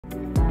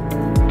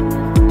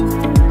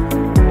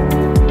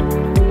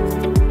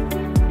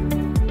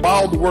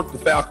all the work to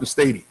Falcon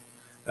Stadium.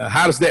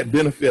 How does that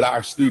benefit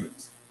our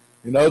students?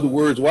 In other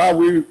words, while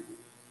we're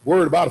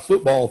worried about a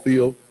football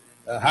field,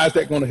 how's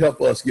that going to help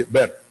us get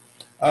better?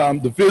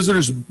 The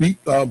visitors'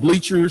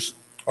 bleachers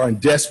are in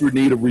desperate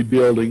need of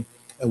rebuilding,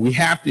 and we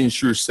have to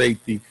ensure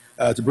safety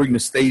to bring the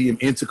stadium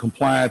into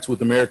compliance with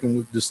the American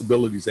with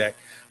Disabilities Act.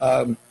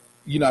 I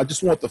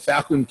just want the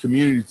Falcon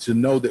community to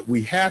know that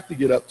we have to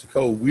get up to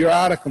code. We are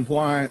out of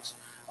compliance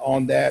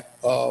on that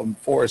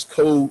for as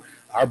code.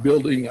 Our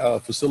building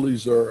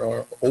facilities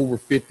are over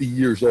 50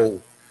 years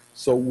old.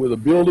 So with a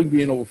building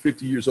being over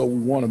 50 years old, we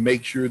want to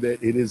make sure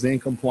that it is in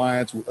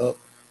compliance with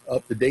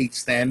up-to-date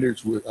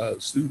standards with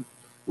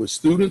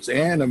students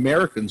and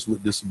Americans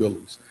with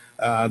disabilities.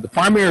 The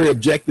primary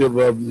objective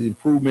of the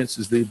improvements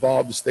is to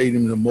evolve the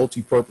stadium into a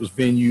multi-purpose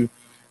venue,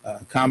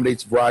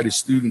 accommodates a variety of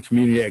student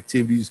community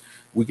activities.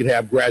 We could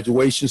have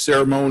graduation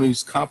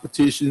ceremonies,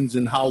 competitions,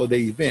 and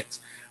holiday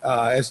events.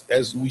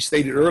 As we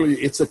stated earlier,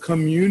 it's a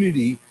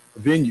community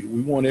venue.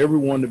 We want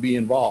everyone to be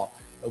involved.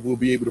 We'll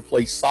be able to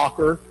play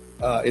soccer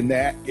in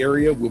that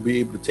area. We'll be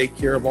able to take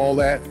care of all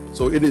that.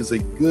 So it is a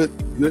good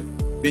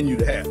venue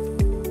to have.